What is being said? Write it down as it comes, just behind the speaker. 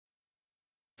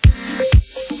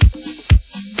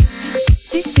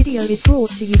video is brought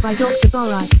to you by Dr.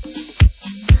 Barai.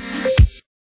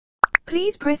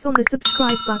 Please press on the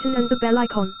subscribe button and the bell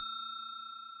icon.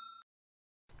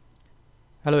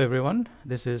 Hello everyone,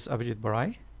 this is Abhijit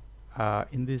Barai.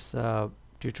 In this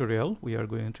tutorial we are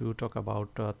going to talk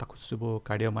about Takotsubo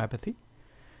cardiomyopathy.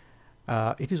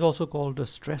 It is also called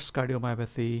stress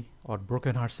cardiomyopathy or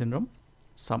broken heart syndrome.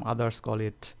 Some others call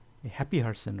it a happy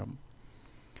heart syndrome.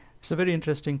 It's a very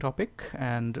interesting topic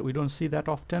and we don't see that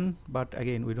often, but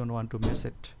again we don't want to miss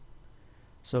it.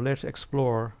 So let's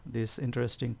explore this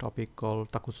interesting topic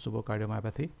called Takotsubo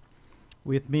cardiomyopathy.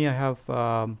 With me I have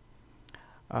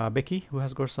Becky, who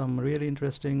has got some really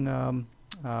interesting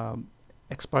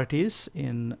expertise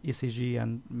in ECG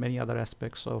and many other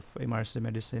aspects of emergency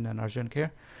medicine and urgent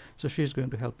care. So she's going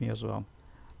to help me as well.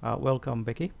 Welcome,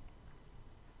 Becky.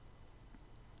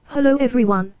 Hello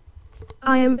everyone.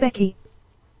 I am Becky.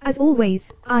 As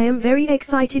always, I am very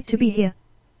excited to be here.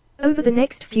 Over the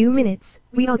next few minutes,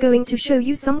 we are going to show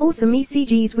you some awesome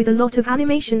ECGs with a lot of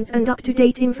animations and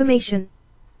up-to-date information.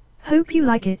 Hope you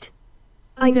like it.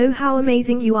 I know how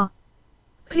amazing you are.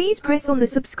 Please press on the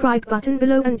subscribe button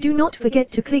below and do not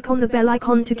forget to click on the bell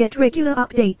icon to get regular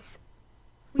updates.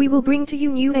 We will bring to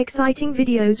you new exciting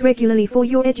videos regularly for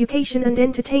your education and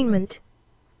entertainment.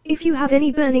 If you have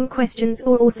any burning questions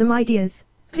or awesome ideas,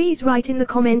 please write in the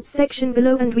comments section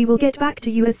below and we will get back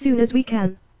to you as soon as we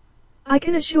can. I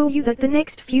can assure you that the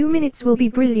next few minutes will be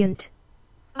brilliant.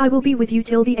 I will be with you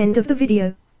till the end of the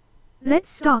video. Let's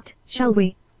start, shall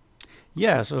we?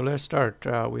 Yeah, so let's start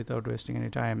without wasting any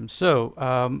time.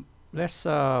 So let's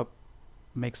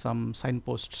make some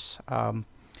signposts.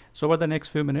 So over the next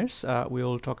few minutes,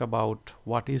 we'll talk about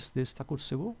what is this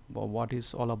Takotsubo, what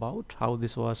is all about, how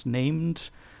this was named,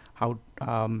 how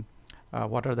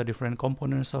what are the different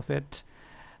components of it.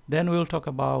 Then we'll talk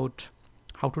about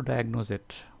how to diagnose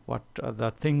it, what are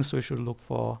the things we should look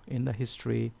for in the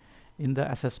history, in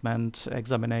the assessment,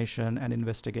 examination, and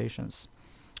investigations.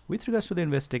 With regards to the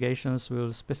investigations,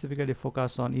 we'll specifically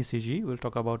focus on ECG. We'll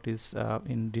talk about this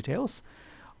in details.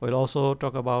 We'll also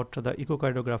talk about the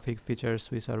echocardiographic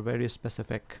features, which are very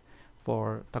specific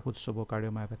for Takotsubo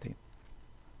cardiomyopathy.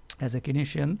 As a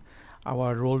clinician,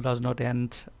 our role does not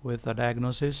end with the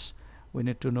diagnosis. We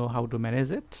need to know how to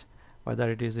manage it, whether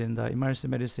it is in the emergency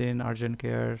medicine, urgent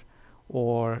care,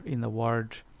 or in the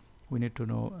ward. We need to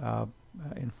know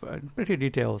in pretty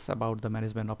details about the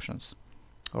management options.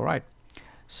 All right.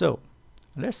 So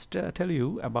let's tell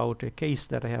you about a case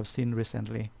that I have seen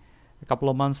recently. A couple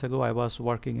of months ago, I was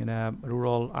working in a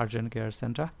rural urgent care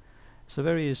center. It's a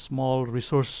very small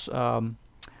resource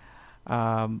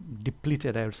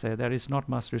depleted, I would say. There is not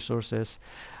much resources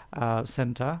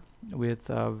center with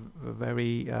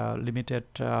very limited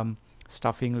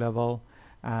staffing level.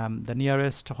 The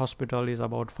nearest hospital is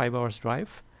about 5 hours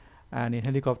drive, and in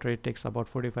helicopter it takes about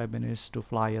 45 minutes to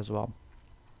fly as well.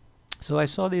 So I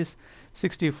saw this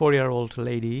 64-year-old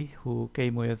lady who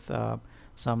came with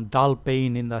some dull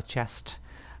pain in the chest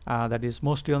that is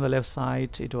mostly on the left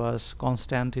side. It was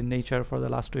constant in nature for the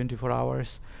last 24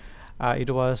 hours. It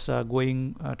was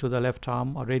going to the left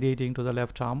arm or radiating to the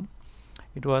left arm.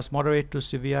 It was moderate to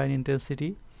severe in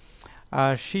intensity.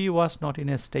 She was not in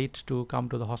a state to come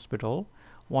to the hospital.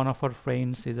 One of her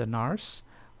friends is a nurse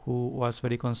who was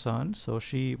very concerned, so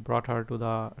she brought her to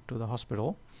the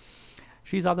hospital.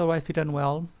 She's otherwise fit and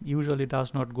well, usually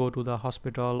does not go to the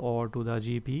hospital or to the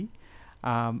GP,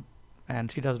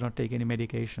 and she does not take any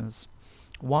medications.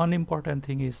 One important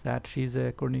thing is that she's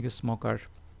a chronic smoker,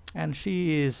 and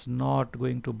she is not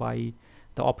going to buy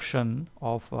the option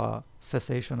of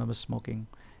cessation of smoking.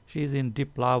 She is in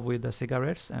deep love with the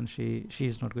cigarettes, and she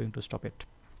is not going to stop it.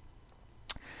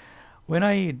 When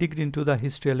I digged into the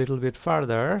history a little bit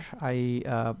further,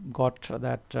 I got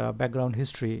that background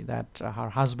history that her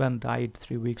husband died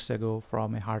 3 weeks ago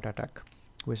from a heart attack,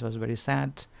 which was very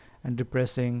sad and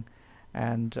depressing,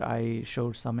 and I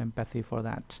showed some empathy for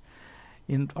that.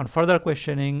 On further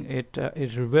questioning, it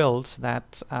reveals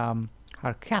that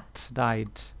her cat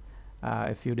died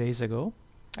a few days ago.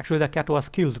 Actually, the cat was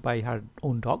killed by her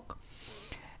own dog,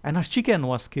 and her chicken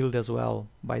was killed as well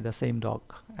by the same dog.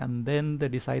 And then they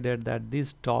decided that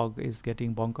this dog is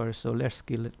getting bonkers, so let's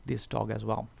kill this dog as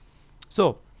well.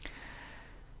 So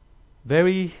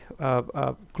very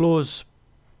close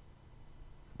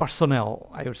personnel,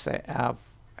 I would say,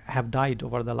 have died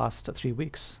over the last 3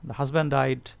 weeks. The husband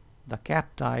died, the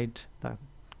cat died, the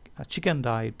chicken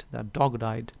died, the dog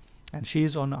died, and she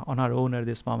is on her own at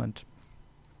this moment.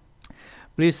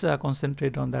 Please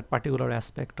concentrate on that particular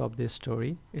aspect of this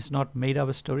story. It's not made up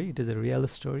a story, it is a real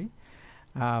story.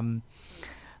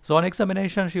 So on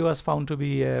examination, she was found to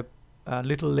be a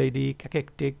little lady,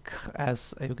 cachectic,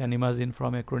 as you can imagine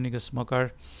from a chronic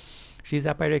smoker. She's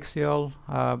apyrexial.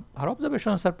 Her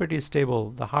observations are pretty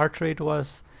stable. The heart rate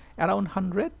was around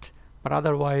 100, but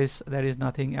otherwise there is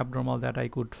nothing abnormal that I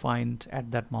could find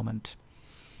at that moment.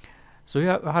 So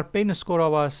her pain score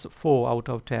was 4 out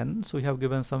of 10. So we have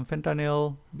given some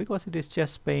fentanyl because it is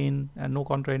chest pain and no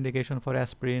contraindication for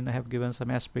aspirin. I have given some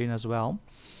aspirin as well.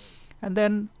 And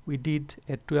then we did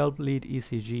a 12-lead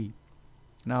ECG.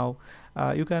 Now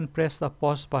you can press the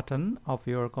pause button of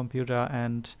your computer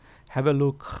and have a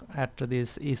look at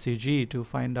this ECG to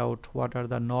find out what are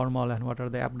the normal and what are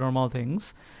the abnormal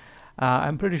things.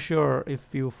 I'm pretty sure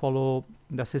if you follow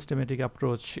the systematic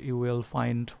approach, you will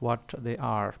find what they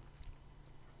are.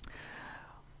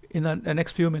 In the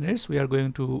next few minutes, we are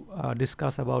going to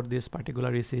discuss about this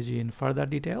particular ECG in further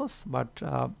details. But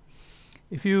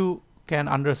if you can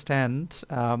understand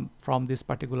from this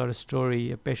particular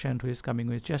story, a patient who is coming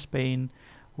with chest pain,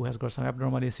 who has got some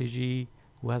abnormal ECG,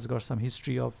 who has got some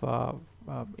history of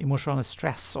emotional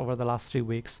stress over the last 3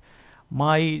 weeks,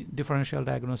 my differential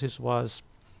diagnosis was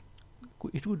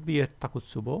it would be a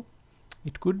Takotsubo,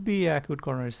 it could be acute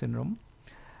coronary syndrome.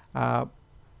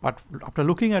 But after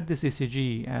looking at this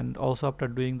ECG and also after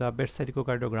doing the bedside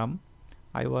echocardiogram,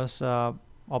 I was of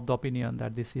the opinion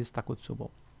that this is Takotsubo.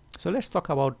 So let's talk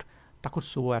about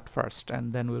Takotsubo at first,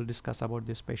 and then we'll discuss about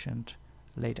this patient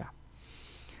later.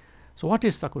 So what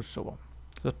is Takotsubo?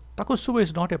 So Takotsubo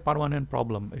is not a permanent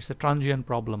problem, it's a transient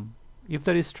problem. If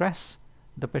there is stress,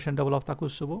 the patient develops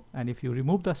Takotsubo, and if you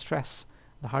remove the stress,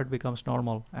 the heart becomes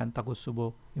normal and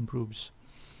Takotsubo improves.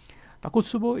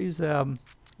 Takotsubo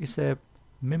is a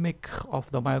mimic of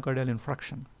the myocardial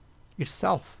infarction.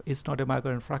 Itself is not a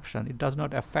myocardial infarction. It does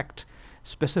not affect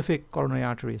specific coronary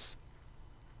arteries.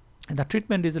 And the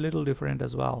treatment is a little different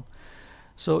as well.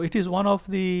 So it is one of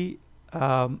the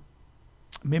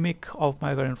mimic of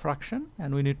myocardial infarction,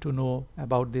 and we need to know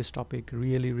about this topic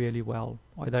really, really well,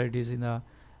 whether it is in a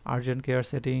urgent care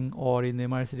setting or in the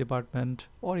emergency department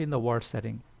or in the ward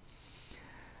setting.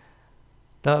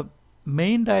 The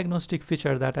main diagnostic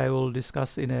feature that I will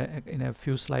discuss in a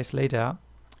few slides later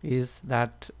is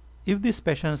that if these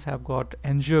patients have got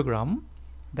angiogram,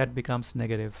 that becomes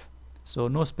negative. So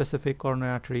no specific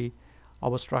coronary artery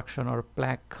obstruction or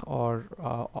plaque or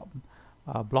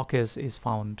blockage is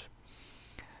found.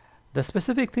 The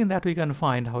specific thing that we can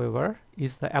find, however,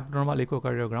 is the abnormal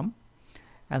echocardiogram,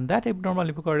 and that abnormal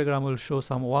echocardiogram will show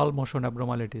some wall motion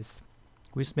abnormalities,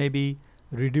 which may be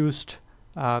reduced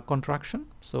contraction.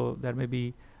 So there may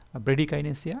be a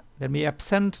bradykinesia, there may be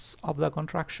absence of the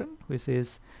contraction, which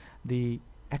is the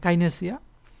akinesia,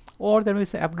 or there may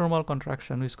be abnormal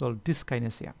contraction, which is called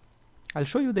dyskinesia. I'll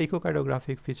show you the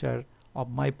echocardiographic feature of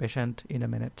my patient in a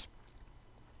minute.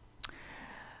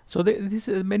 So this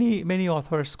is many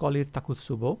authors call it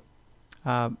Takotsubo.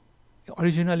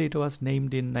 Originally it was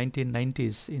named in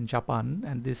 1990s in Japan,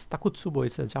 and this Takotsubo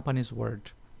is a Japanese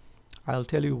word. I'll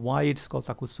tell you why it's called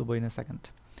Takotsubo in a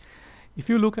second. If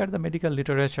you look at the medical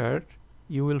literature,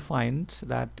 you will find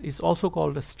that it's also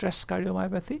called a stress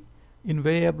cardiomyopathy.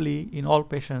 Invariably, in all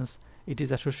patients, it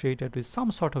is associated with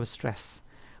some sort of stress,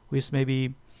 which may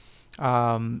be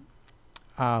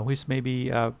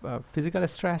physical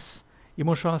stress,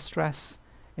 emotional stress,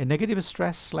 a negative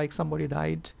stress like somebody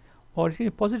died, or a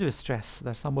positive stress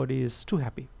that somebody is too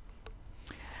happy.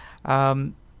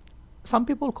 Some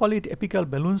people call it apical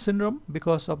balloon syndrome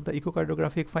because of the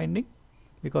echocardiographic finding,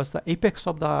 because the apex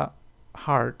of the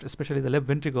heart, especially the left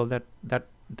ventricle, that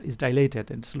is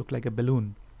dilated and it's look like a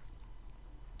balloon.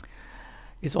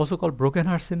 It's also called broken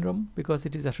heart syndrome because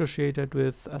it is associated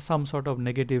with some sort of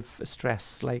negative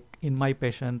stress. Like in my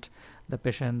patient, the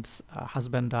patient's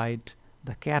husband died,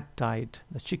 the cat died,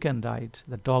 the chicken died,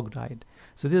 the dog died.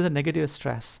 So this is a negative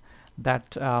stress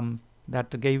that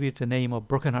gave it a name of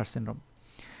broken heart syndrome.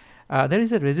 There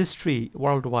is a registry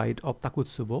worldwide of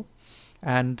Takotsubo,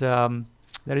 and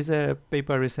there is a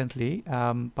paper recently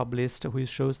published which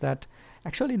shows that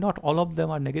actually not all of them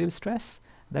are negative stress.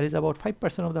 There is about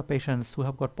 5% of the patients who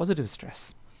have got positive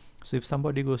stress. So if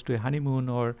somebody goes to a honeymoon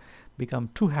or become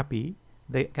too happy,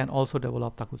 they can also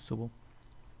develop Takotsubo.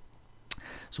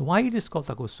 So why it is called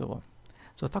Takotsubo?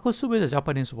 So Takotsubo is a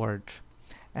Japanese word,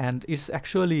 and it's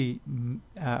actually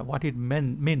what it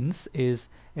means is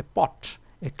a pot,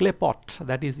 a clay pot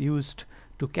that is used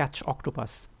to catch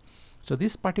octopus. So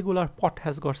this particular pot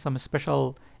has got some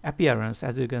special appearance,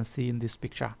 as you can see in this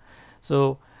picture.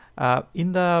 So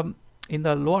in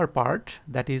the lower part,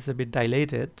 that is a bit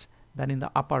dilated than in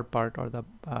the upper part, or the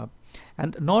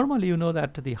and normally you know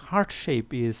that the heart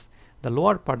shape is the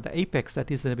lower part, the apex,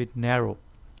 that is a bit narrow,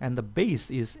 and the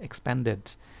base is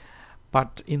expanded.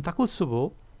 But in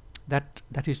Takotsubo,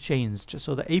 that is changed.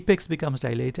 So the apex becomes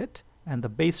dilated and the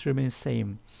base remains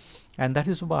same. And that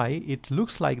is why it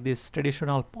looks like this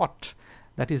traditional pot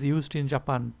that is used in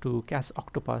Japan to catch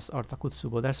octopus or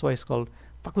Takotsubo. That's why it's called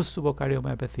Takotsubo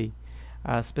cardiomyopathy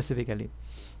specifically.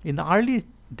 In the early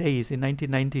days, in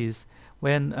 1990s,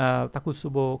 when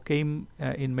Takotsubo came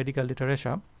in medical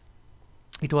literature,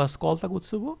 it was called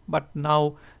Takotsubo, but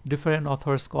now different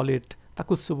authors call it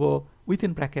Takotsubo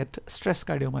within bracket stress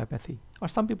cardiomyopathy, or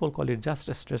some people call it just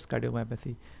a stress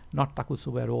cardiomyopathy, not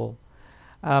Takotsubo at all.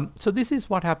 So this is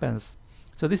what happens.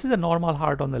 So this is a normal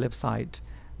heart on the left side.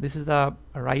 This is the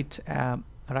right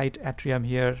atrium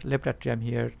here, left atrium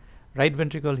here, right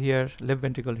ventricle here, left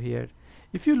ventricle here.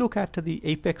 If you look at the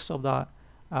apex of the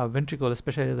ventricle,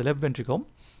 especially the left ventricle,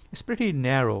 it's pretty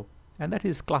narrow, and that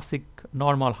is classic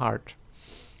normal heart.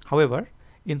 However,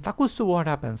 in Takotsubo, what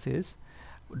happens is,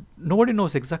 nobody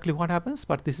knows exactly what happens,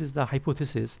 but this is the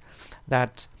hypothesis,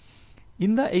 that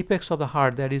in the apex of the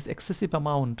heart there is excessive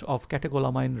amount of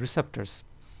catecholamine receptors,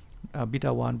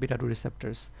 beta 1, beta 2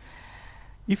 receptors.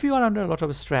 If you are under a lot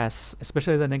of stress,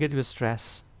 especially the negative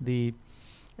stress, the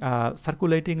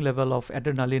circulating level of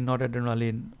adrenaline,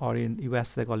 noradrenaline, or in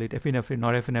US they call it epinephrine,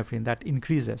 norepinephrine, that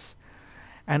increases,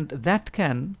 and that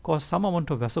can cause some amount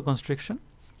of vasoconstriction,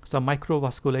 some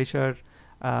microvasculature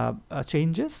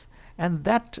changes, and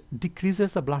that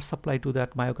decreases the blood supply to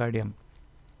that myocardium.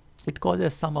 It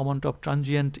causes some amount of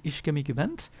transient ischemic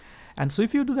event, and so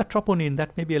if you do the troponin,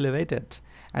 that may be elevated,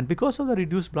 and because of the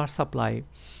reduced blood supply,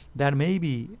 there may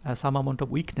be some amount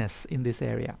of weakness in this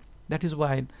area. That is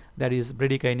why there is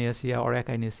bradykinesia or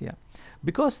akinesia.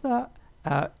 Because the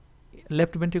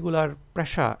left ventricular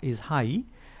pressure is high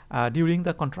during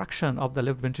the contraction of the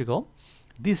left ventricle,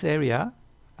 this area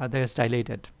there is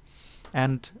dilated,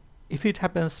 and if it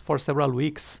happens for several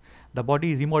weeks, the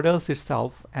body remodels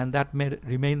itself, and that may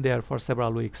remain there for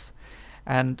several weeks.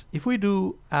 And if we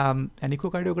do an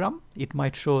echocardiogram, it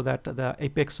might show that the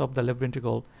apex of the left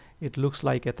ventricle, it looks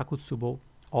like a Takotsubo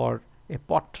or a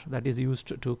pot that is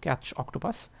used to catch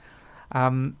octopus.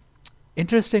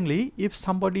 Interestingly, if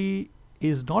somebody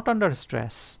is not under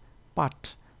stress,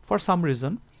 but for some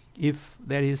reason, if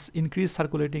there is increased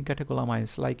circulating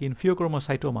catecholamines, like in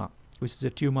pheochromocytoma, which is a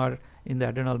tumor in the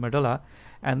adrenal medulla,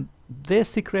 and they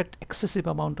secrete excessive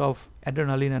amount of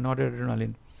adrenaline and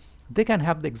noradrenaline, they can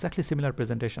have the exactly similar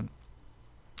presentation.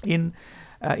 In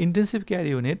intensive care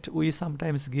unit, we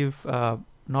sometimes give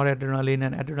noradrenaline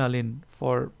and adrenaline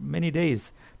for many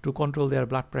days to control their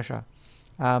blood pressure.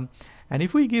 And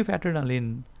if we give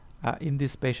adrenaline in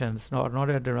these patients, or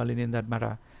noradrenaline in that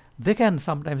matter, they can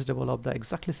sometimes develop the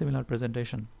exactly similar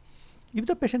presentation. If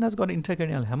the patient has got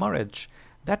intracranial hemorrhage,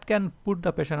 that can put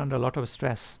the patient under a lot of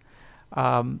stress,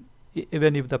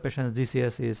 even if the patient's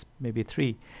GCS is maybe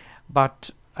 3. But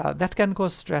that can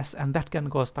cause stress, and that can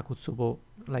cause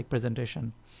Takotsubo-like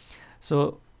presentation.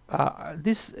 So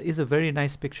this is a very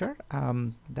nice picture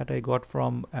that I got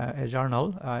from a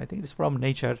journal. I think it's from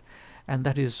Nature, and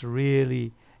that is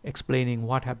really explaining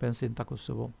what happens in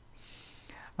Takotsubo.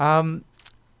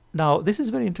 Now, this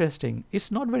is very interesting.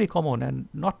 It's not very common, and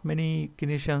not many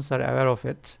clinicians are aware of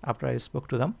it after I spoke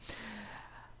to them.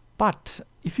 But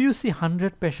if you see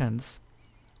 100 patients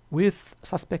with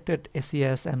suspected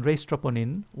ACS and raised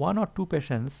troponin, 1 or 2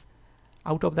 patients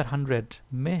out of that 100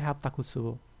 may have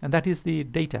Takotsubo. And that is the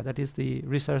data, that is the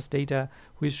research data,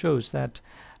 which shows that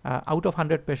out of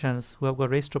 100 patients who have got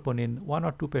raised troponin, 1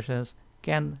 or 2 patients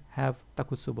can have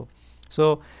Takotsubo.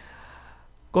 So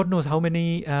God knows how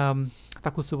many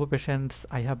Takotsubo patients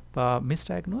I have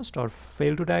misdiagnosed or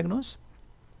failed to diagnose.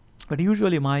 But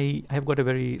usually I have got a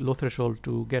very low threshold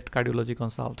to get cardiology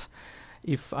consult.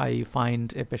 If I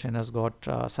find a patient has got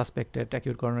suspected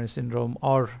acute coronary syndrome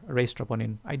or raised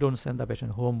troponin, I don't send the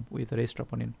patient home with raised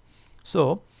troponin.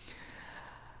 So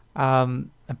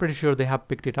I'm pretty sure they have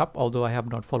picked it up, although I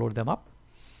have not followed them up.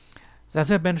 So as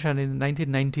I mentioned, in the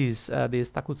 1990s,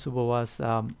 this Takotsubo was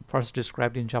first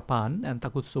described in Japan, and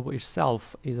Takotsubo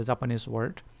itself is a Japanese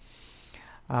word.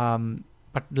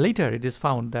 But later it is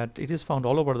found that it is found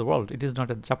all over the world. It is not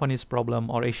a Japanese problem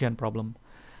or Asian problem.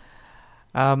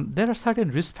 There are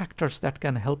certain risk factors that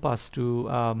can help us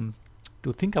to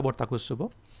think about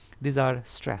Takotsubo. These are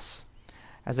stress.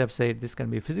 As I've said, this can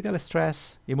be physical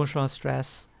stress, emotional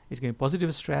stress, it can be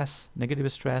positive stress,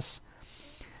 negative stress.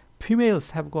 Females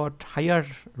have got higher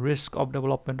risk of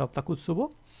development of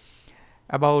Takotsubo.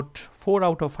 About 4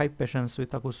 out of 5 patients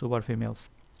with Takotsubo are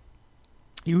females.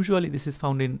 Usually this is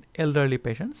found in elderly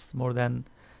patients, more than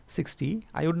 60.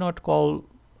 I would not call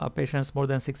patients more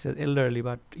than 60 elderly,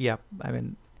 but yeah, I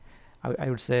mean, I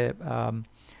would say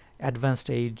advanced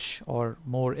age or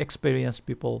more experienced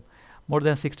people, more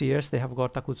than 60 years, they have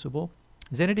got Takotsubo.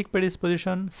 Genetic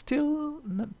predisposition still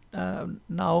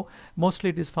now mostly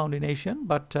it is found in Asian,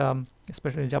 but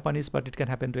especially in Japanese, but it can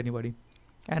happen to anybody.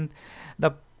 And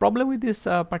the problem with this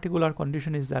particular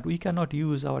condition is that we cannot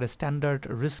use our standard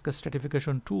risk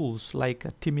stratification tools like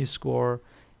a TIMI score,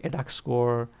 EDAC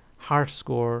score, HEART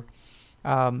score.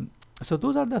 So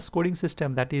those are the scoring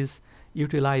system that is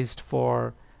utilized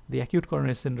for the acute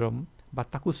coronary syndrome, but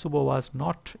Takotsubo was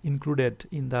not included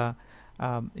in the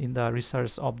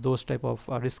research of those type of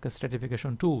risk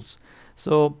stratification tools.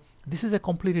 So this is a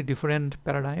completely different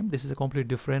paradigm. This is a completely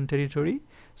different territory.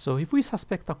 So if we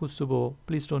suspect Takotsubo,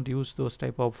 please don't use those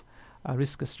type of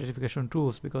risk stratification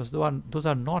tools, because those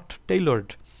are not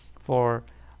tailored for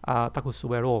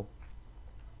Takotsubo at all.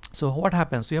 So what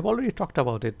happens? We have already talked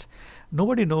about it.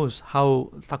 Nobody knows how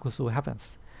Takotsubo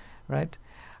happens, right?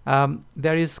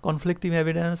 There is conflicting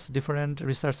evidence. Different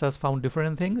researchers found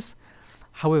different things.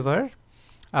 However,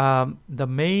 the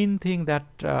main thing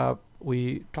that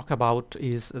we talk about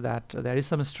is that there is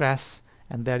some stress,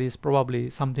 and there is probably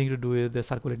something to do with the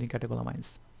circulating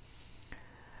catecholamines.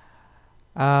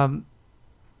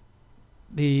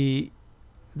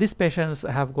 These patients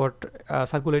have got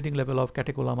circulating level of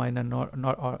catecholamine and or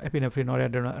epinephrine or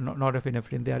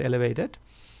norepinephrine. They are elevated,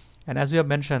 and as we have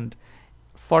mentioned,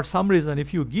 for some reason,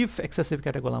 if you give excessive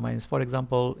catecholamines, for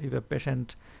example, if a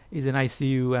patient is in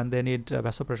ICU and they need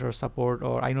vasopressor support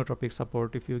or inotropic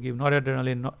support, if you give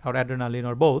noradrenaline or adrenaline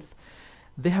or both,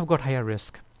 they have got higher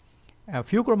risk. A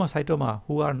few chromocytoma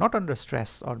who are not under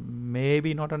stress or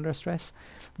maybe not under stress,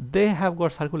 they have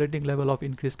got circulating level of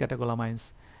increased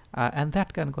catecholamines, and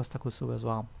that can cause Takotsubo as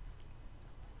well.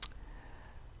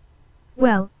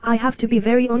 Well, I have to be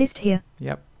very honest here.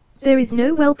 Yep. There is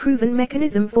no well-proven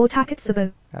mechanism for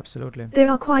Takotsubo. Absolutely. There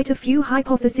are quite a few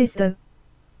hypotheses though.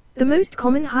 The most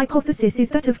common hypothesis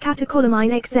is that of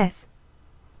catecholamine excess.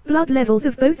 Blood levels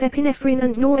of both epinephrine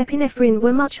and norepinephrine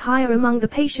were much higher among the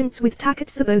patients with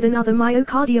Takotsubo than other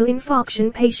myocardial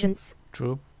infarction patients.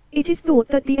 True. It is thought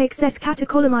that the excess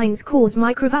catecholamines cause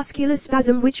microvascular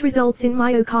spasm, which results in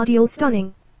myocardial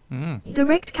stunning.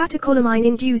 Direct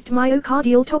catecholamine-induced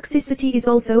myocardial toxicity is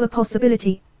also a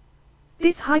possibility.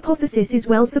 This hypothesis is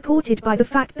well supported by the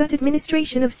fact that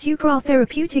administration of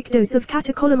supratherapeutic dose of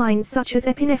catecholamines such as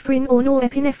epinephrine or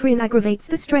norepinephrine aggravates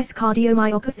the stress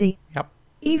cardiomyopathy. Yep.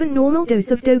 Even normal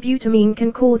dose of dobutamine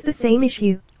can cause the same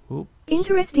issue. Oops.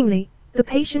 Interestingly, the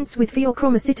patients with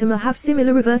pheochromocytoma have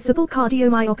similar reversible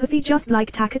cardiomyopathy just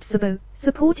like Takotsubo,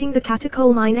 supporting the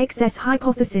catecholamine excess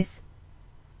hypothesis.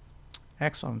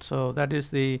 Excellent. So that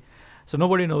is so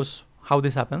nobody knows how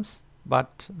this happens,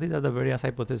 but these are the various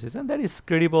hypotheses, and there is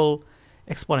credible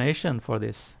explanation for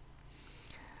this.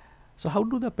 So how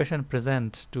do the patient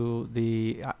present to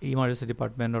the emergency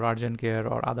department or urgent care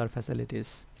or other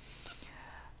facilities?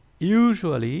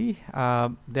 Usually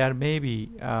there may be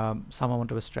some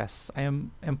amount of stress. I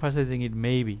am emphasizing it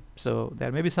maybe. So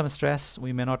there may be some stress,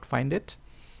 we may not find it.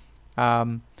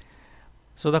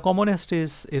 So the commonest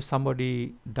is if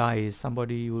somebody dies,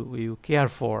 somebody you care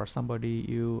for, somebody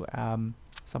you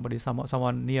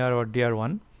someone near or dear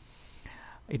one.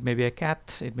 It may be a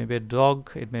cat, it may be a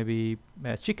dog, it may be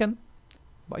a chicken,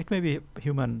 but it may be a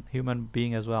human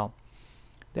being as well.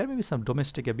 There may be some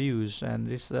domestic abuse, and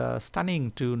it's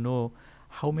stunning to know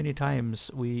how many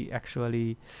times we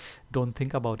actually don't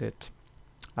think about it.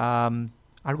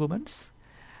 Arguments.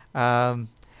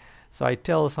 So I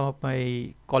tell some of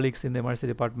my colleagues in the emergency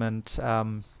department,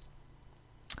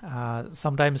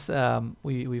 sometimes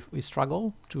we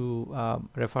struggle to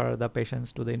refer the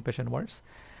patients to the inpatient wards,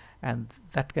 and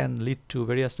that can lead to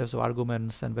various types of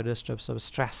arguments and various types of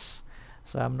stress.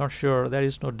 So I'm not sure, there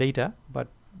is no data, but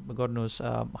God knows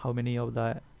how many of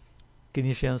the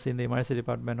clinicians in the emergency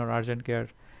department or urgent care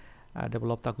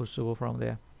develop Takotsubo from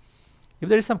there. If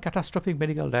there is some catastrophic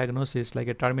medical diagnosis like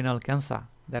a terminal cancer,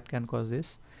 that can cause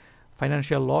this.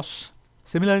 Financial loss.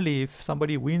 Similarly, if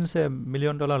somebody wins a $1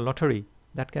 million lottery,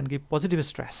 that can give positive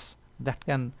stress. That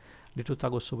can lead to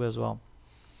Takotsubo as well.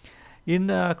 In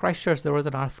Christchurch, there was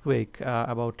an earthquake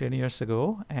about 10 years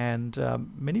ago, and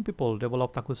many people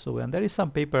developed Takotsubo. And there is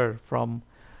some paper from,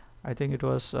 I think it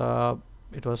was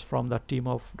from the team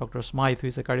of Dr. Smythe, who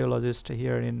is a cardiologist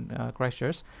here in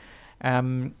Christchurch.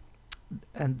 And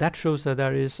that shows that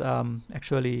there is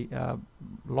actually a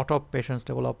lot of patients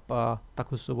develop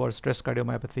Takotsubo or stress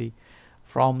cardiomyopathy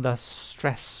from the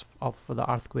stress of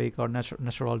the earthquake or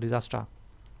natural disaster.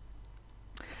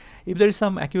 If there is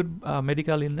some acute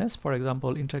medical illness, for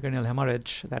example, intracranial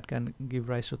hemorrhage, that can give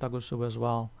rise to Takotsubo as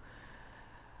well.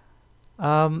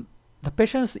 The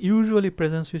patients usually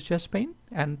present with chest pain,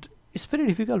 and it's very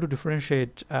difficult to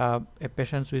differentiate a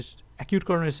patient with acute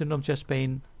coronary syndrome chest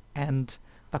pain and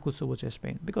Takotsubo chest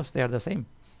pain because they are the same.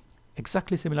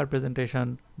 Exactly similar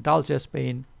presentation, dull chest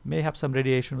pain, may have some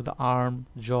radiation to the arm,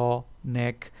 jaw,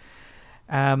 neck.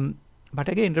 But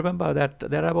again, remember that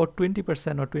there are about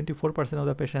 20% or 24% of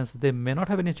the patients, they may not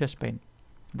have any chest pain.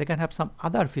 They can have some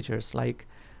other features like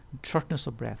shortness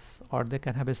of breath, or they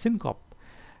can have a syncope,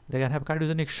 they can have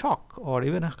cardiogenic shock, or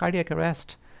even a cardiac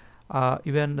arrest,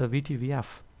 even the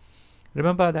VTVF.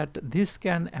 Remember that this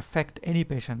can affect any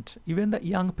patient, even the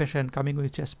young patient coming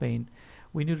with chest pain.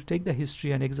 We need to take the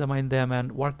history and examine them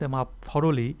and work them up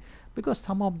thoroughly, because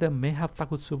some of them may have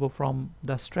Takotsubo from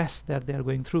the stress that they are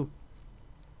going through.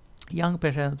 Young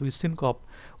patients with syncope,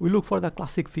 we look for the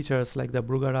classic features like the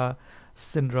Brugada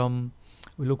syndrome,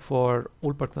 we look for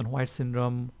Wolperton-White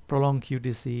syndrome, prolonged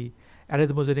QTC,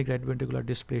 arrhythmogenic right ventricular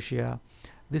dysplasia,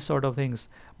 this sort of things.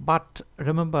 But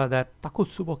remember that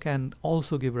Takotsubo can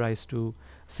also give rise to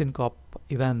syncope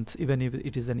events even if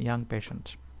it is a young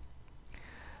patient.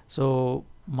 So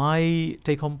my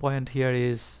take-home point here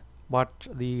is what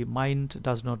the mind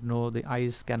does not know, the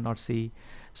eyes cannot see.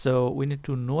 So we need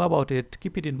to know about it,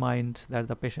 keep it in mind that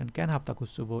the patient can have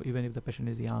Takotsubo even if the patient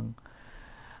is young.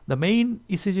 The main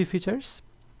ECG features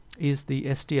is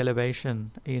the ST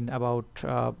elevation. In about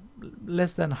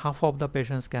less than half of the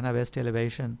patients can have ST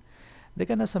elevation. They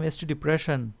can have some ST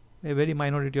depression, a very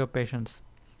minority of patients.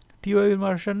 TOA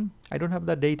inversion, I don't have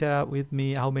the data with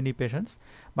me how many patients,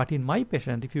 but in my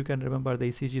patient, if you can remember the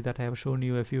ECG that I have shown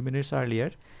you a few minutes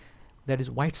earlier, that is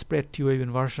widespread TOA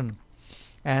inversion,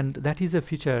 and that is a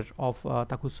feature of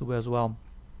Takotsubo as well.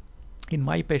 In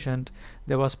my patient,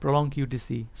 there was prolonged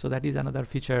QTC, so that is another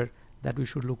feature that we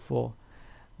should look for.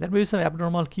 There may be some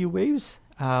abnormal Q waves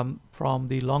from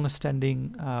the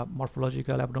long-standing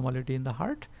morphological abnormality in the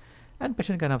heart, and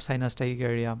patient can have sinus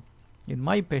tachycardia. In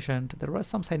my patient, there was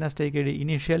some sinus tachycardia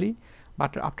initially,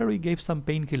 but after we gave some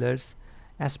painkillers,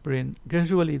 aspirin,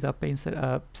 gradually the pain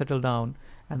settled down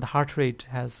and the heart rate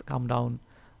has come down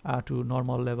to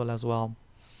normal level as well.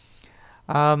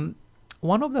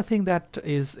 One of the things that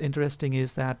is interesting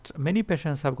is that many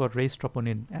patients have got raised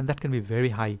troponin, and that can be very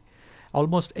high,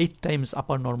 almost 8 times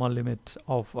upper normal limit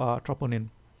of troponin.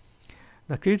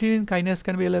 The creatinine kinase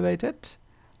can be elevated,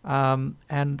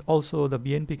 and also the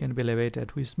BNP can be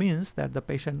elevated, which means that the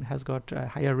patient has got a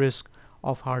higher risk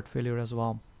of heart failure as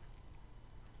well.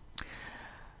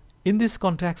 In this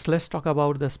context, let's talk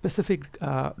about the specific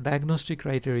diagnostic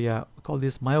criteria called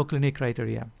this myoclinic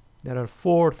criteria. There are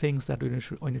 4 things that we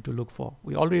need to look for.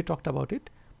 We already talked about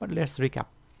it, but let's recap.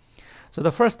 So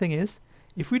the first thing is,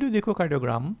 if we do the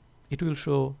echocardiogram, it will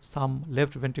show some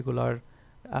left ventricular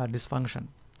dysfunction.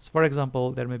 So for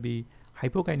example, there may be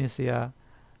hypokinesia,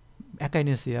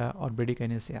 akinesia, or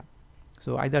bradykinesia.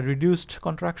 So either reduced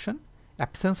contraction,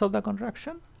 absence of the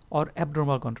contraction, or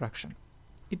abnormal contraction.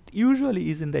 It usually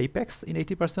is in the apex in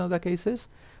 80% of the cases,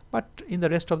 but in the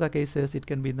rest of the cases, it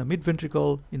can be in the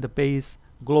mid-ventricle, in the base,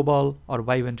 global, or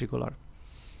biventricular.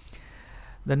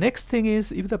 The next thing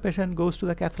is, if the patient goes to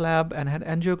the cath lab and had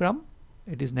angiogram,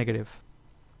 it is negative.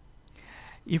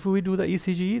 If we do the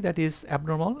ECG, that is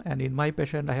abnormal, and in my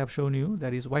patient I have shown you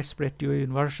there is widespread TOA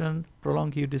inversion,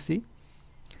 prolonged QTC.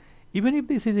 Even if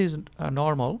the ECG is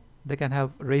normal, they can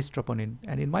have raised troponin,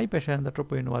 and in my patient the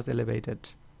troponin was elevated.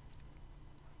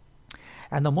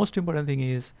 And the most important thing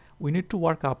is we need to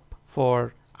work up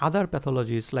for other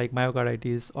pathologies like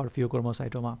myocarditis or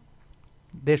pheochromocytoma.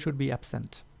 They should be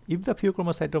absent. If the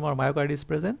pheochromocytoma or myocarditis is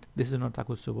present, this is not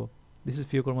Takotsubo. This is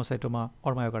pheochromocytoma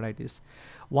or myocarditis.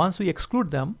 Once we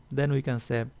exclude them, then we can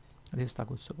say this is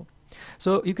Takotsubo.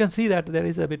 So you can see that there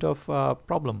is a bit of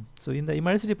problem. So in the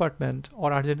emergency department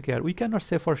or urgent care, we cannot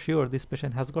say for sure this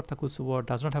patient has got Takotsubo or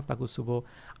does not have Takotsubo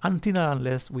until and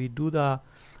unless we do the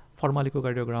formal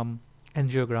echocardiogram,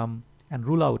 angiogram, and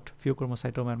rule out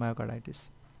pheochromocytoma and myocarditis.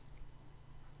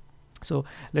 So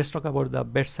let's talk about the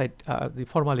bedside, the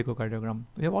formal echocardiogram.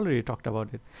 We have already talked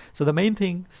about it. So the main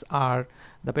things are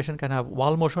the patient can have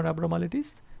wall motion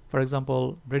abnormalities, for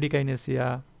example,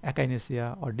 bradykinesia,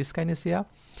 akinesia, or dyskinesia.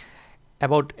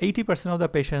 About 80% of the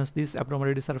patients, these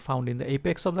abnormalities are found in the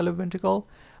apex of the left ventricle,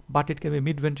 but it can be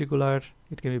mid-ventricular,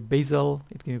 it can be basal,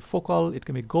 it can be focal, it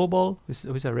can be global,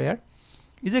 which are rare.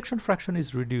 Ejection fraction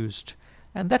is reduced,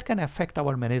 and that can affect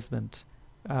our management.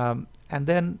 And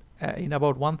then in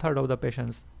about 1/3 of the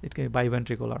patients, it can be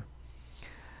biventricular.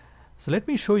 So let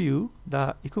me show you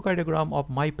the echocardiogram of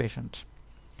my patient.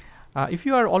 If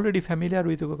you are already familiar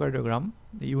with echocardiogram,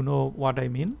 you know what I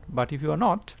mean, but if you are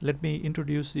not, let me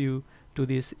introduce you to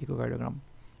this echocardiogram.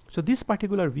 So this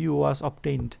particular view was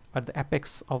obtained at the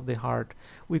apex of the heart.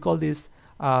 We call this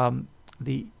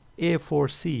the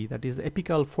A4C, that is the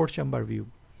apical four-chamber view.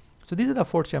 So these are the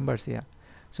four chambers here.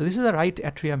 So this is the right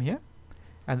atrium here,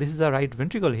 and this is the right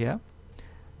ventricle here.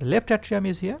 The left atrium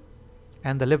is here,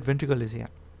 and the left ventricle is here.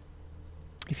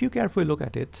 If you carefully look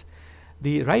at it,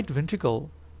 the right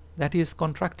ventricle, that is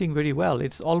contracting very well.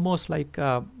 It's almost like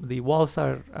the walls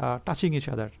are touching each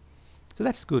other. So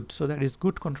that's good. So that is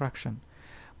good contraction.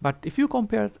 But if you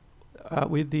compare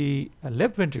with the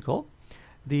left ventricle,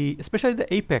 especially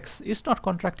the apex is not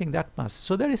contracting that much.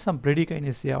 So there is some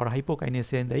bradykinesia or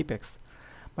hypokinesia in the apex.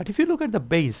 But if you look at the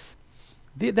base,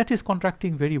 that is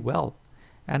contracting very well,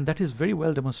 and that is very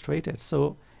well demonstrated.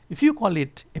 So if you call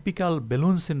it apical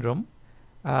balloon syndrome,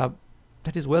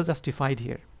 that is well justified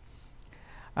here.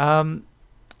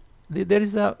 There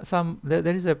is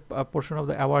a portion of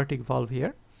the aortic valve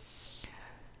here.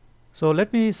 So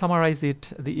let me summarize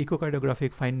it. The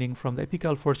echocardiographic finding from the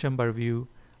apical four-chamber view,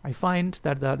 I find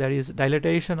that there is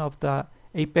dilatation of the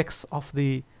apex of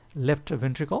the left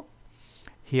ventricle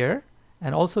here,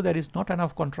 and also there is not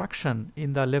enough contraction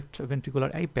in the left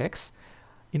ventricular apex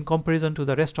in comparison to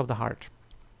the rest of the heart.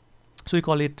 So we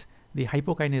call it the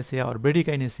hypokinesia or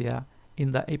bradykinesia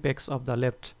in the apex of the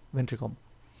left ventricle.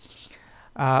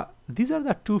 These are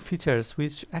the two features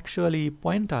which actually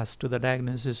point us to the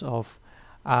diagnosis of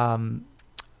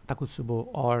Takotsubo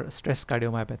or stress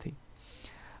cardiomyopathy,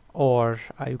 or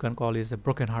you can call it a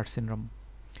broken heart syndrome.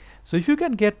 So if you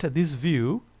can get this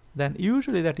view, then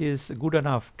usually that is good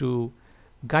enough to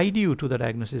guide you to the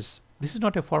diagnosis. This is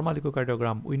not a formal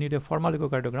echocardiogram. We need a formal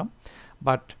echocardiogram,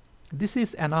 but this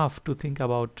is enough to think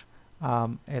about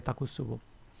a Takotsubo.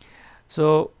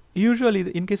 So usually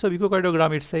in case of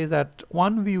echocardiogram, it says that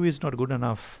one view is not good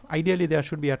enough. Ideally there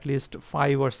should be at least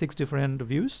 5 or 6 different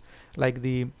views, like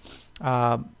the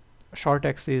short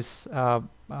axis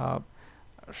parasternal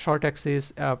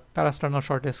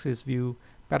short axis view,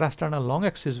 parasternal long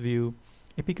axis view,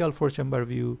 apical four-chamber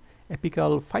view,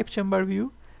 apical five-chamber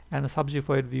view, and a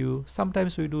subxiphoid view.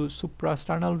 Sometimes we do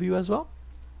suprasternal view as well.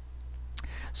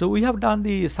 So we have done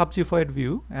the subxiphoid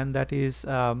view, and that is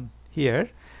here.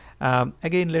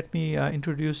 Again, let me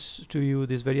introduce to you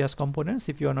these various components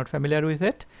if you are not familiar with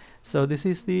it. So this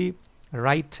is the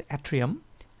right atrium,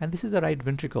 and this is the right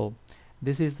ventricle.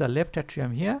 This is the left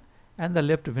atrium here, and the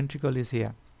left ventricle is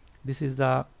here. This is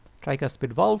the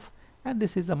tricuspid valve, and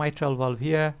this is the mitral valve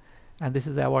here, and this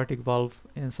is the aortic valve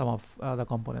in some of the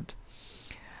component.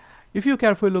 If you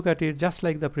carefully look at it, just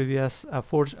like the previous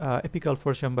apical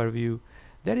four-chamber view,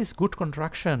 there is good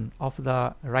contraction of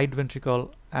the right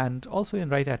ventricle and also in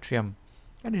right atrium,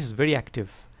 and it is very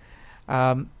active.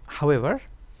 However,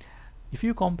 if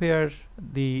you compare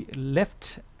the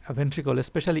left ventricle,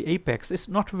 especially apex, it's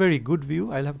not very good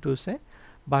view, I'll have to say,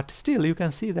 but still you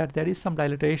can see that there is some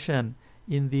dilatation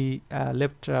in the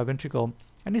left ventricle,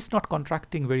 and it's not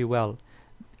contracting very well.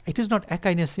 It is not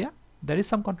akinesia, there is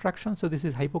some contraction, so this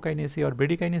is hypokinesia or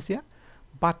bradykinesia,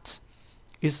 but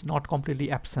is not completely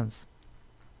absence.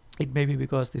 It may be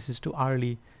because this is too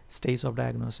early stage of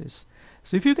diagnosis.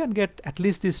 So if you can get at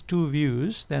least these two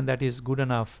views, then that is good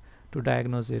enough to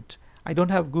diagnose it. I don't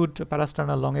have good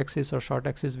parasternal long axis or short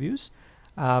axis views.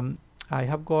 I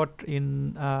have got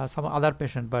in some other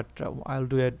patient, but I'll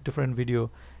do a different video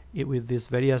with these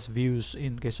various views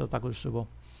in case of Takotsubo.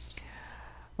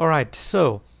 Alright,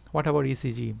 so what about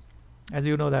ECG? As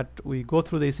you know that we go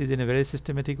through the ECG in a very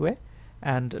systematic way,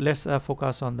 and let's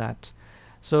focus on that.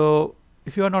 So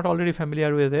if you are not already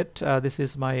familiar with it, this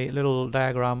is my little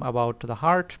diagram about the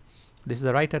heart. This is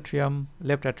the right atrium,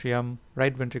 left atrium,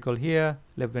 right ventricle here,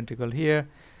 left ventricle here.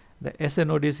 The SA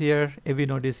node is here, AV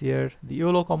node is here. The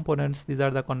yellow components, these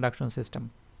are the conduction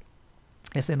system.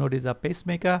 SA node is a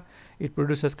pacemaker. It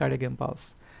produces cardiac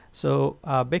impulse. So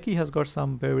Becky has got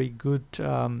some very good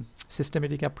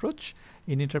systematic approach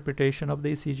in interpretation of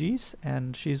the ECGs,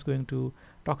 and she's going to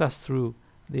talk us through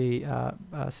the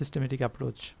systematic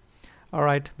approach. All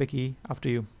right, Becky, after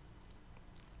you.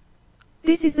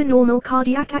 This is the normal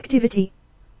cardiac activity.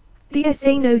 The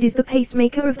SA node is the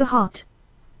pacemaker of the heart.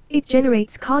 It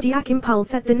generates cardiac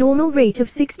impulse at the normal rate of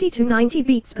 60 to 90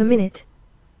 beats per minute.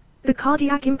 The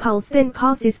cardiac impulse then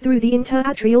passes through the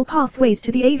interatrial pathways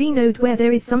to the AV node where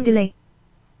there is some delay.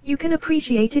 You can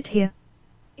appreciate it here.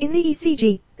 In the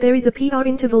ECG, there is a PR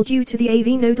interval due to the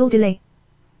AV nodal delay.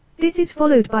 This is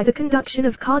followed by the conduction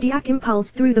of cardiac impulse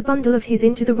through the bundle of His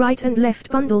into the right and left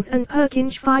bundles and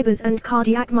Purkinje fibers and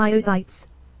cardiac myocytes.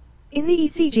 In the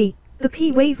ECG, the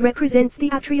P wave represents the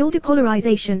atrial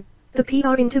depolarization, the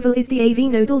PR interval is the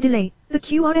AV nodal delay, the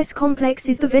QRS complex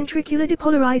is the ventricular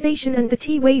depolarization, and the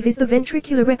T wave is the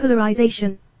ventricular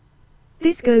repolarization.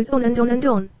 This goes on and on and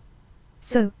on.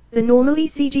 So, the normal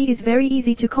ECG is very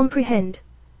easy to comprehend.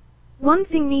 One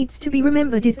thing needs to be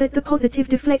remembered is that the positive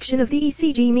deflection of the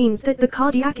ECG means that the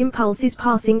cardiac impulse is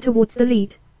passing towards the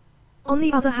lead. On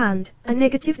the other hand, a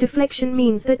negative deflection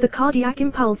means that the cardiac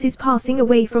impulse is passing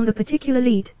away from the particular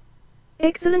lead.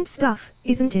 Excellent stuff,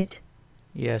 isn't it?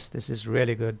 Yes, this is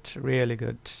really good, really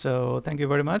good. So thank you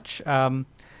very much.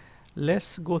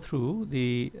 Let's go through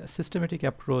the systematic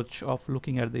approach of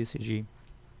looking at the ECG.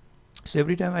 So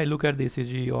every time I look at the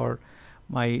ECG, or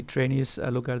my trainees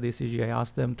look at the ECG, I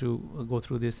ask them to go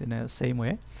through this in a same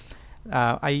way.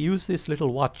 I use this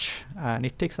little watch, and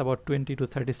it takes about 20 to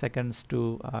 30 seconds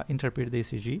to interpret the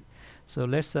ECG. So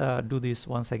let's do this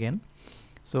once again.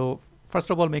 So first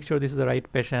of all, make sure this is the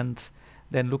right patient.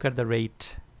 Then look at the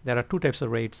rate. There are two types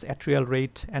of rates: atrial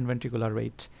rate and ventricular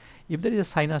rate. If there is a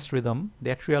sinus rhythm,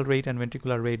 the atrial rate and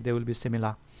ventricular rate, they will be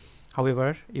similar.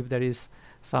 However, if there is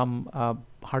some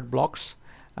heart blocks,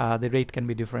 the rate can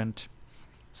be different.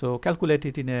 So calculate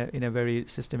it in a very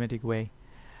systematic way.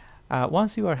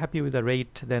 Once you are happy with the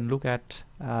rate, then look at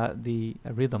the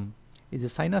rhythm. Is it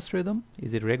sinus rhythm?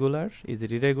 Is it regular? Is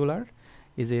it irregular?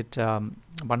 Is it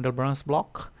Bundle-Branch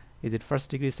block? Is it first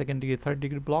degree, second degree, third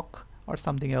degree block, or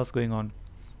something else going on?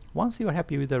 Once you are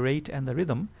happy with the rate and the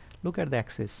rhythm, look at the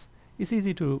axis. It's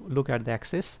easy to look at the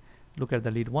axis. Look at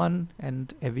the lead 1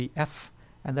 and AVF,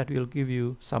 and that will give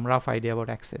you some rough idea about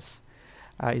axis.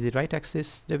 Is it right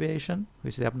axis deviation,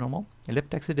 which is abnormal,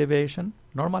 left axis deviation,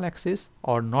 normal axis,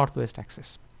 or northwest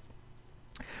axis?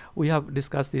 We have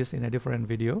discussed this in a different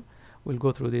video. We'll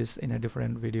go through this in a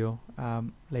different video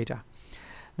later.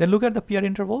 Then look at the PR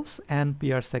intervals and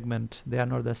PR segment. They are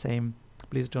not the same.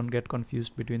 Please don't get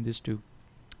confused between these two.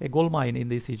 A goldmine in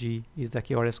the ECG is the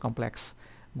QRS complex.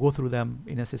 Go through them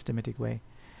in a systematic way.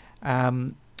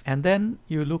 And then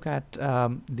you look at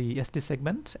the ST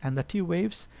segment and the T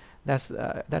waves.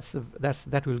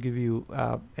 That will give you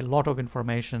a lot of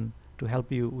information to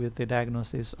help you with the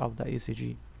diagnosis of the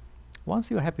ECG. Once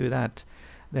you're happy with that,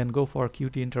 then go for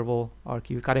QT interval or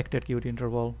corrected QT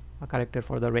interval, or corrected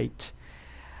for the rate.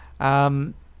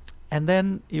 And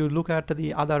then you look at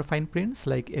the other fine prints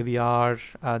like AVR,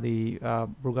 the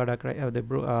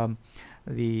Brugada,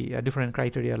 the different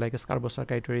criteria like Scarbosa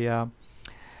criteria.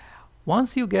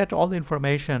 Once you get all the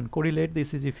information, correlate the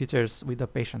ECG features with the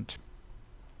patient.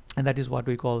 And that is what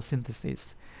we call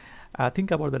synthesis.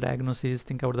 Think about the diagnosis,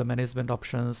 think about the management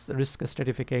options, risk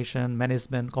stratification,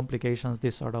 management, complications,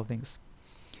 these sort of things.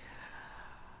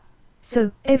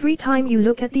 So, every time you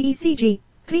look at the ECG,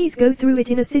 please go through it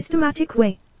in a systematic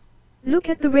way. Look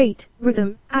at the rate,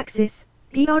 rhythm, axis,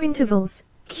 PR intervals,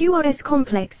 QRS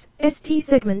complex, ST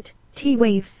segment, T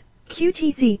waves,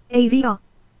 QTC, AVR,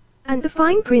 and the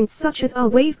fine prints such as R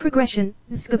wave progression,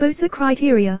 Scarbosa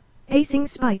criteria, pacing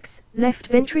spikes,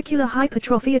 left ventricular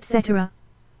hypertrophy, etc.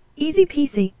 Easy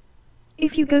peasy.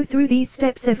 If you go through these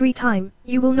steps every time,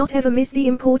 you will not ever miss the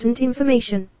important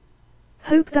information.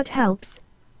 Hope that helps.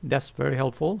 That's very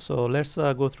helpful. So let's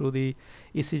go through the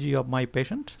ECG of my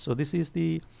patient. So this is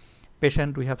the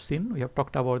patient we have seen. We have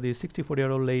talked about the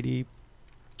 64-year-old lady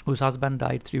whose husband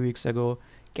died 3 weeks ago,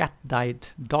 cat died,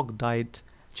 dog died,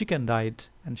 chicken died,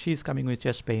 and she's coming with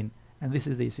chest pain. And this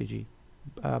is the ECG.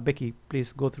 Becky,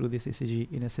 please go through this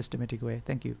ECG in a systematic way.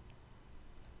 Thank you.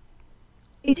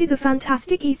 It is a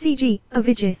fantastic ECG,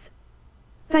 Avijith.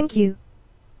 Thank you.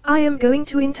 I am going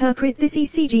to interpret this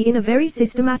ECG in a very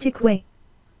systematic way.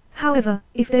 However,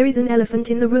 if there is an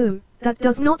elephant in the room, that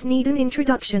does not need an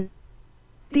introduction.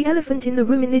 The elephant in the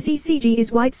room in this ECG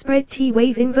is widespread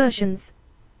T-wave inversions.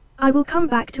 I will come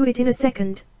back to it in a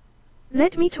second.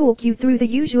 Let me talk you through the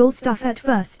usual stuff at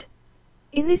first.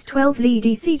 In this 12-lead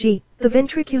ECG, the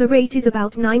ventricular rate is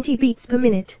about 90 beats per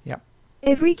minute. Yep.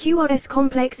 Every QRS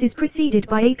complex is preceded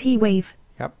by a P wave.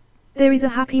 Yep. There is a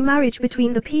happy marriage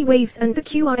between the P waves and the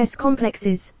QRS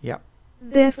complexes. Yep.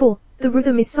 Therefore, the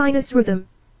rhythm is sinus rhythm.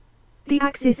 The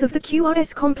axis of the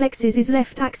QRS complexes is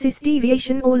left axis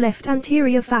deviation or left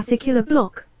anterior fascicular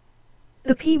block.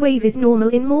 The P wave is normal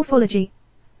in morphology.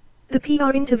 The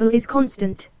PR interval is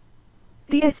constant.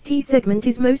 The ST segment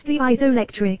is mostly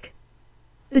isoelectric.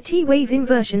 The T wave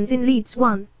inversions in leads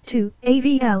 1, 2,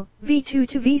 AVL, V2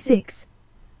 to V6.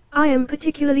 I am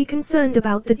particularly concerned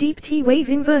about the deep T wave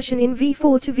inversion in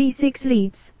V4 to V6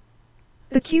 leads.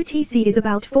 The QTC is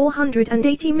about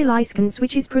 480 milliseconds,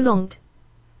 which is prolonged.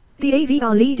 The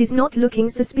AVR lead is not looking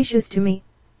suspicious to me.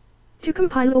 To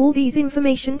compile all these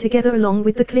information together along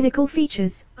with the clinical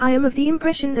features, I am of the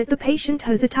impression that the patient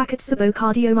has a Takotsubo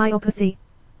cardiomyopathy.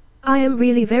 I am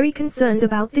really very concerned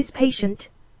about this patient.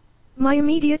 My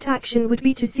immediate action would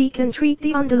be to seek and treat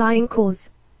the underlying cause.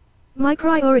 My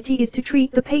priority is to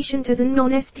treat the patient as a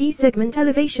non-ST segment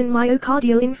elevation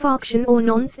myocardial infarction or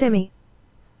non-STEMI.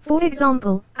 For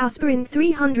example, aspirin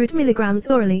 300 mg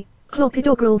orally,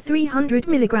 clopidogrel 300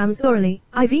 mg orally,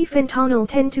 IV fentanyl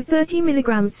 10 to 30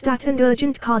 mg stat, and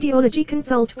urgent cardiology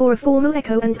consult for a formal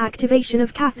echo and activation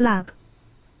of cath lab.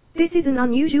 This is an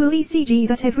unusual ECG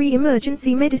that every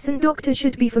emergency medicine doctor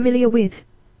should be familiar with.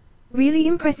 Really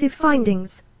impressive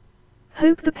findings.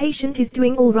 Hope the patient is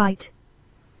doing all right.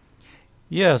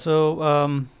 Yeah,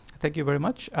 so thank you very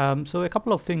much. So a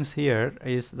couple of things here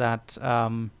is that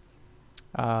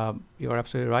you are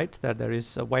absolutely right that there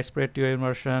is a widespread T wave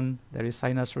inversion, there is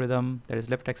sinus rhythm, there is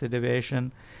left axis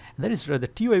deviation, and there is the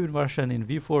T wave inversion in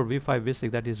V4, V5,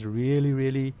 V6 that is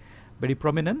really very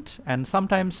prominent, and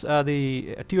sometimes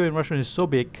the T wave inversion is so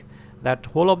big that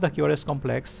whole of the QRS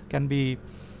complex can be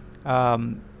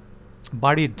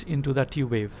buried into the T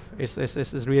wave. It's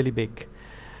really big.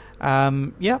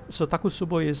 Yeah, so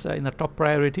Takotsubo is in the top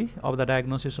priority of the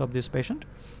diagnosis of this patient.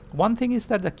 One thing is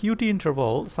that the QT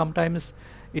interval, sometimes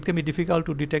it can be difficult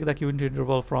to detect the QT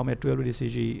interval from a 12-lead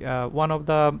ECG. One of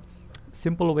the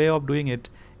simple way of doing it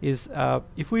is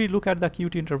if we look at the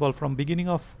QT interval from beginning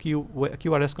of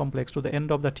QRS complex to the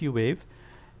end of the T wave,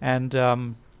 and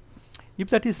if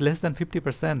that is less than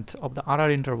 50% of the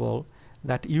RR interval,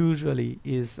 that usually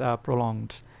is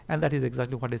prolonged, and that is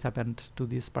exactly what has happened to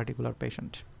this particular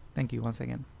patient. Thank you once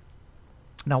again.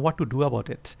 Now, what to do about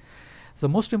it? The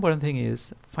most important thing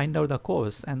is find out the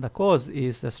cause, and the cause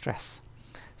is the stress.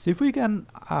 So if we can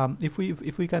if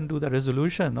we can do the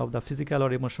resolution of the physical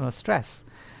or emotional stress,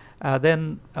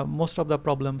 then most of the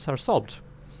problems are solved.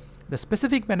 The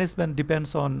specific management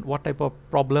depends on what type of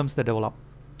problems they develop.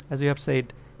 As you have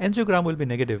said, angiogram will be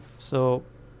negative, so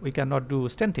we cannot do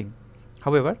stenting.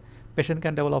 However, patient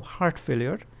can develop heart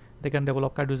failure, they can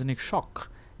develop cardiogenic shock,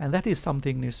 and that is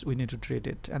something we need to treat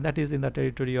it, and that is in the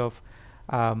territory of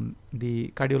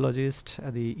the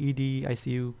cardiologist, the ED,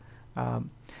 ICU,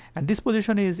 and this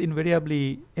position is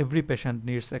invariably every patient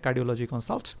needs a cardiology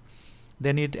consult.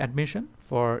 They need admission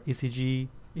for ECG,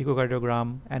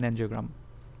 echocardiogram, and angiogram.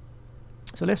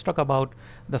 So let's talk about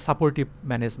the supportive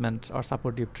management or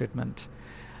supportive treatment.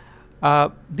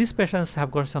 These patients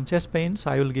have got some chest pain,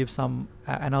 so I will give some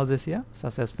analgesia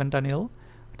such as fentanyl,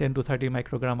 10 to 30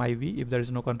 microgram IV if there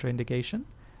is no contraindication,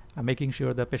 making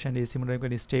sure the patient is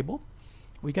hemodynamically stable.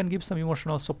 We can give some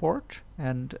emotional support,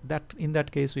 and that in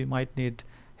that case we might need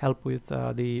help with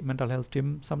the mental health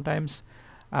team. Sometimes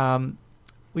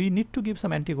we need to give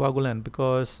some anticoagulant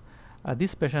because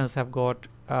these patients have got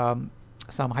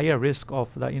some higher risk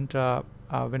of the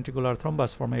intraventricular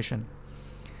thrombus formation.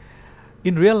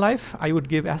 In real life, I would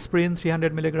give aspirin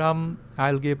 300 milligram.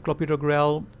 I'll give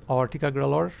clopidogrel or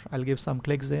ticagrelor. I'll give some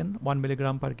Clexane 1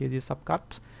 milligram per kg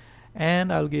subcut,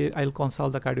 and I'll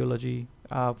consult the cardiology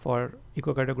for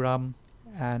echocardiogram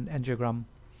and angiogram.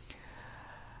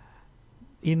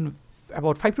 In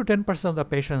about 5 to 10% of the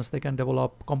patients, they can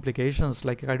develop complications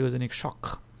like cardiogenic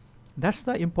shock. That's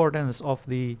the importance of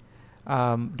the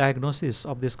diagnosis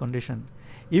of this condition.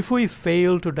 If we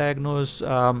fail to diagnose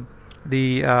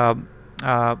the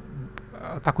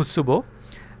Takotsubo,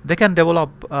 they can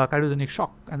develop cardiogenic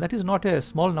shock, and that is not a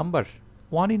small number.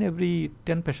 1 in every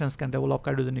 10 patients can develop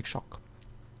cardiogenic shock.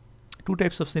 2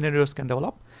 types of scenarios can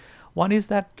develop. One is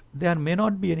that there may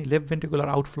not be any left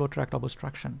ventricular outflow tract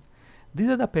obstruction. These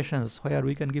are the patients where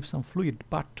we can give some fluid,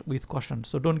 but with caution.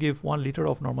 So don't give 1 liter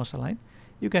of normal saline.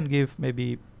 You can give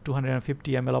maybe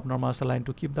 250 ml of normal saline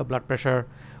to keep the blood pressure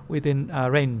within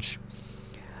range.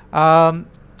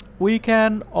 We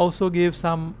can also give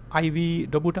some IV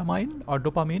dobutamine or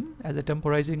dopamine as a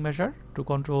temporizing measure to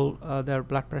control their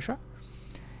blood pressure.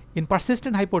 In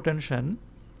persistent hypotension,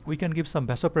 we can give some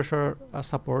vasopressor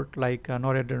support like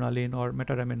noradrenaline or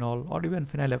metaraminol or even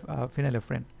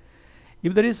phenylephrine.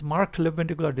 If there is marked left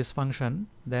ventricular dysfunction,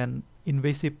 then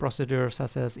invasive procedures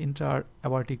such as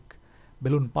intra-aortic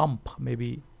balloon pump may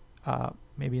be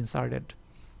inserted.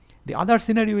 The other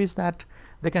scenario is that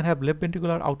they can have left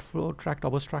ventricular outflow tract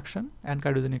obstruction and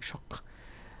cardiogenic shock.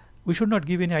 We should not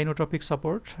give any inotropic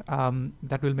support.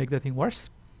 That will make the thing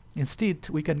worse. Instead,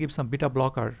 we can give some beta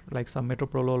blocker like some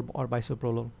metoprolol or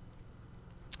bisoprolol.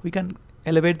 We can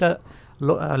elevate the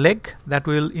leg, that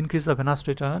will increase the venous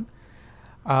return.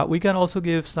 We can also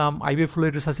give some IV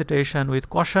fluid resuscitation with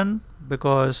caution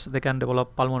because they can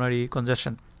develop pulmonary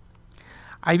congestion.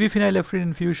 IV phenylephrine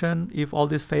infusion, if all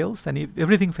this fails, and if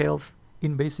everything fails,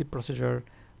 invasive procedure,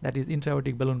 that is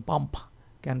intra-aortic balloon pump,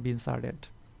 can be inserted.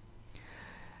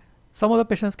 Some of the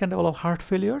patients can develop heart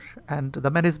failure, and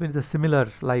the management is similar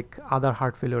like other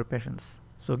heart failure patients.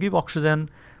 So give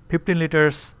oxygen 15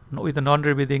 liters with a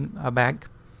non-rebreathing bag.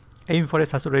 Aim for a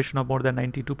saturation of more than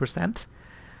 92%.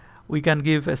 We can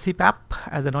give a CPAP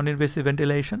as a non-invasive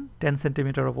ventilation, 10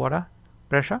 centimeter of water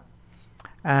pressure.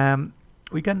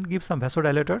 We can give some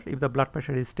vasodilator if the blood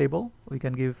pressure is stable. We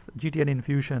can give GTN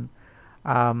infusion,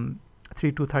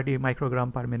 3 to 30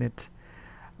 microgram per minute.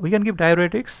 We can give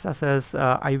diuretics such as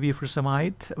IV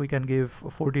furosemide. We can give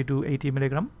 40 to 80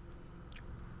 milligram.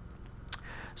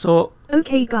 So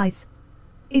okay guys,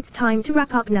 it's time to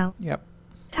wrap up now. Yep.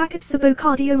 Takotsubo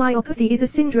cardiomyopathy is a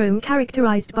syndrome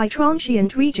characterized by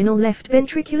transient regional left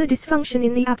ventricular dysfunction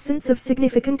in the absence of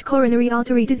significant coronary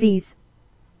artery disease.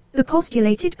 The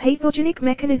postulated pathogenic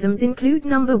mechanisms include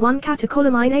number 1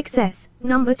 catecholamine excess,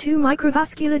 number 2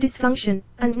 microvascular dysfunction,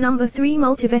 and number 3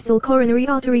 multivessel coronary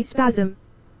artery spasm.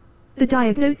 The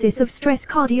diagnosis of stress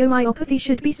cardiomyopathy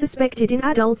should be suspected in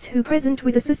adults who present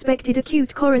with a suspected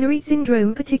acute coronary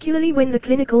syndrome, particularly when the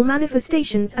clinical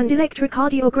manifestations and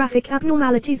electrocardiographic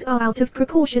abnormalities are out of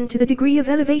proportion to the degree of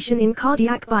elevation in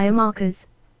cardiac biomarkers.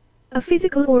 A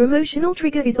physical or emotional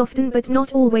trigger is often but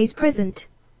not always present.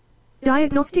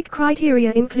 Diagnostic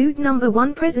criteria include number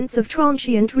 1 presence of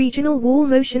transient regional wall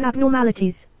motion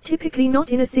abnormalities, typically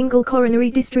not in a single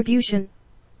coronary distribution.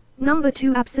 Number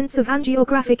 2 absence of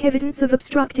angiographic evidence of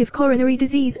obstructive coronary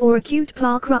disease or acute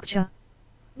plaque rupture.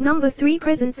 Number 3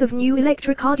 presence of new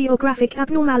electrocardiographic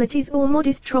abnormalities or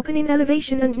modest troponin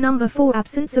elevation, and number 4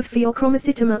 absence of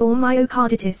pheochromocytoma or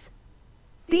myocarditis.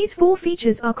 These 4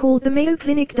 features are called the Mayo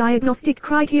Clinic diagnostic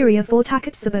criteria for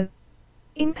Takotsubo.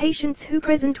 In patients who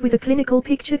present with a clinical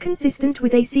picture consistent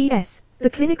with ACS, the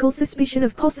clinical suspicion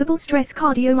of possible stress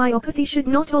cardiomyopathy should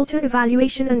not alter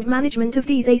evaluation and management of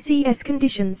these ACS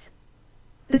conditions.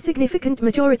 The significant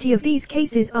majority of these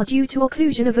cases are due to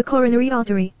occlusion of a coronary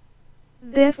artery.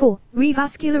 Therefore,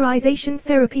 revascularization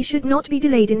therapy should not be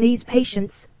delayed in these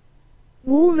patients.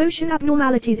 Wall motion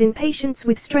abnormalities in patients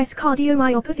with stress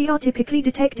cardiomyopathy are typically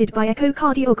detected by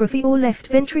echocardiography or left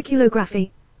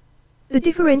ventriculography. The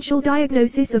differential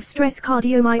diagnosis of stress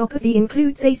cardiomyopathy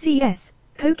includes ACS,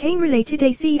 cocaine-related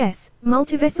ACS,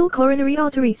 multivessel coronary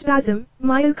artery spasm,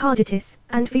 myocarditis,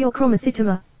 and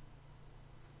pheochromocytoma.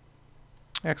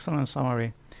 Excellent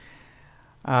summary.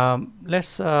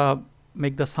 Let's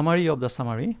make the summary of the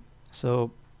summary.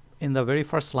 So in the very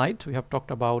first slide, we have talked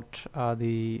about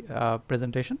the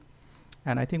presentation,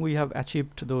 and I think we have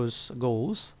achieved those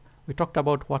goals. We talked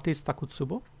about what is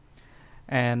Takotsubo,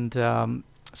 and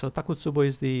so Takotsubo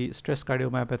is the stress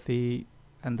cardiomyopathy,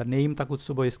 and the name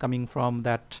Takotsubo is coming from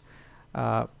that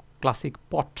classic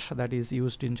pot that is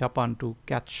used in Japan to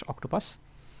catch octopus.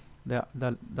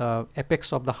 The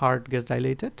apex of the heart gets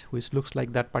dilated, which looks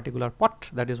like that particular pot.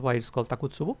 That is why it's called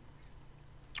Takotsubo.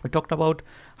 We talked about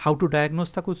how to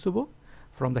diagnose Takotsubo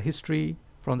from the history,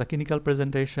 from the clinical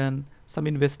presentation, some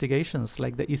investigations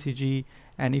like the ECG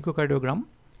and echocardiogram,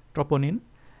 troponin.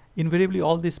 Invariably,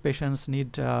 all these patients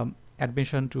need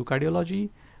admission to cardiology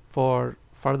for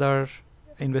further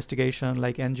investigation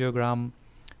like angiogram,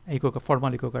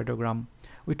 formal echocardiogram.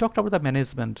 We talked about the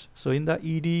management. So in the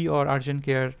ED or urgent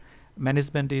care,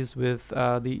 management is with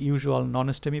the usual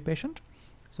non-STEMI patient.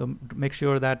 So make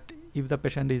sure that if the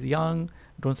patient is young,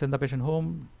 don't send the patient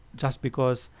home just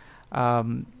because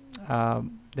there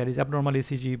is abnormal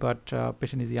ECG, but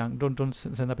patient is young. Don't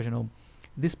send the patient home.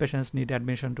 These patients need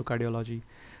admission to cardiology.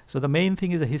 So the main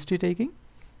thing is a history taking.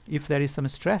 If there is some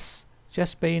stress,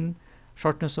 chest pain,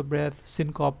 shortness of breath,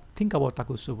 syncope, think about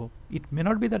Takotsubo. It may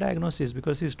not be the diagnosis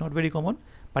because it's not very common,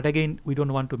 but again, we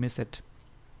don't want to miss it.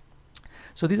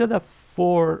 So these are the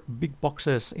 4 big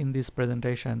boxes in this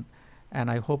presentation,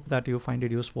 and I hope that you find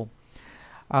it useful.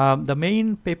 The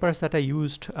main papers that I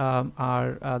used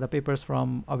are the papers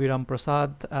from Aviram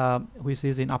Prasad, which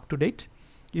is in UpToDate.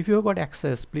 If you have got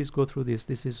access, please go through this.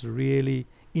 This is really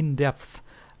in-depth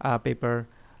paper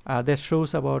that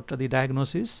shows about the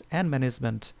diagnosis and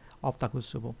management of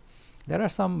Takotsubo. There are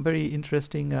some very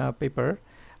interesting paper.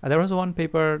 There was one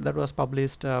paper that was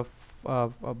published by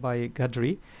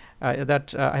Gadri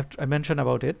that I mentioned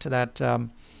about it, that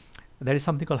there is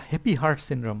something called happy heart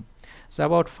syndrome. So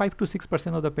about 5 to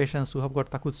 6% of the patients who have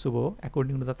got Takotsubo,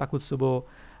 according to the Takotsubo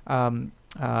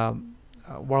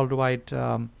worldwide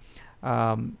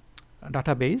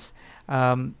database,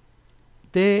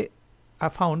 they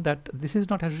have found that this is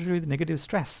not associated with negative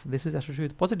stress. This is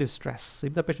associated with positive stress. So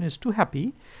if the patient is too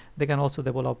happy, they can also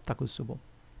develop Takotsubo.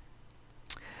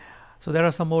 So there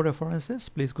are some more references.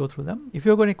 Please go through them. If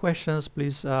you have any questions,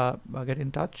 please get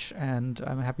in touch, and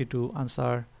I'm happy to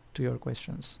answer to your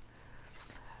questions.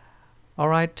 All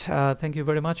right. Thank you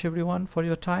very much, everyone, for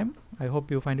your time. I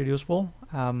hope you find it useful.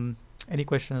 Any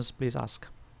questions, please ask.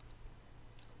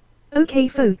 Okay,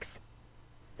 folks.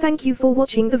 Thank you for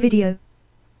watching the video.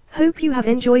 Hope you have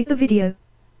enjoyed the video.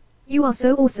 You are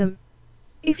so awesome.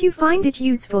 If you find it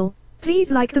useful,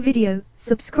 please like the video,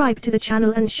 subscribe to the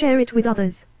channel and share it with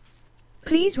others.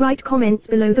 Please write comments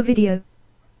below the video.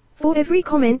 For every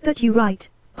comment that you write,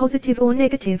 positive or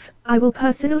negative, I will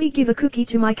personally give a cookie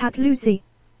to my cat Lucy.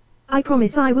 I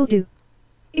promise I will do.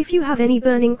 If you have any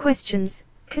burning questions,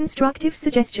 constructive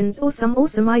suggestions or some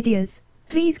awesome ideas,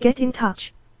 please get in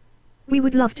touch. We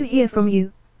would love to hear from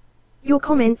you. Your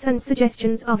comments and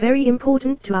suggestions are very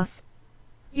important to us.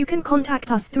 You can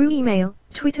contact us through email,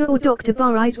 Twitter or Dr.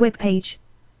 Barai's webpage.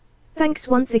 Thanks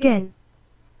once again.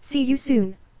 See you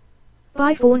soon.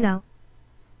 Bye for now.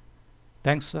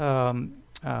 Thanks,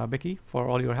 Becky, for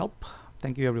all your help.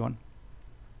 Thank you, everyone.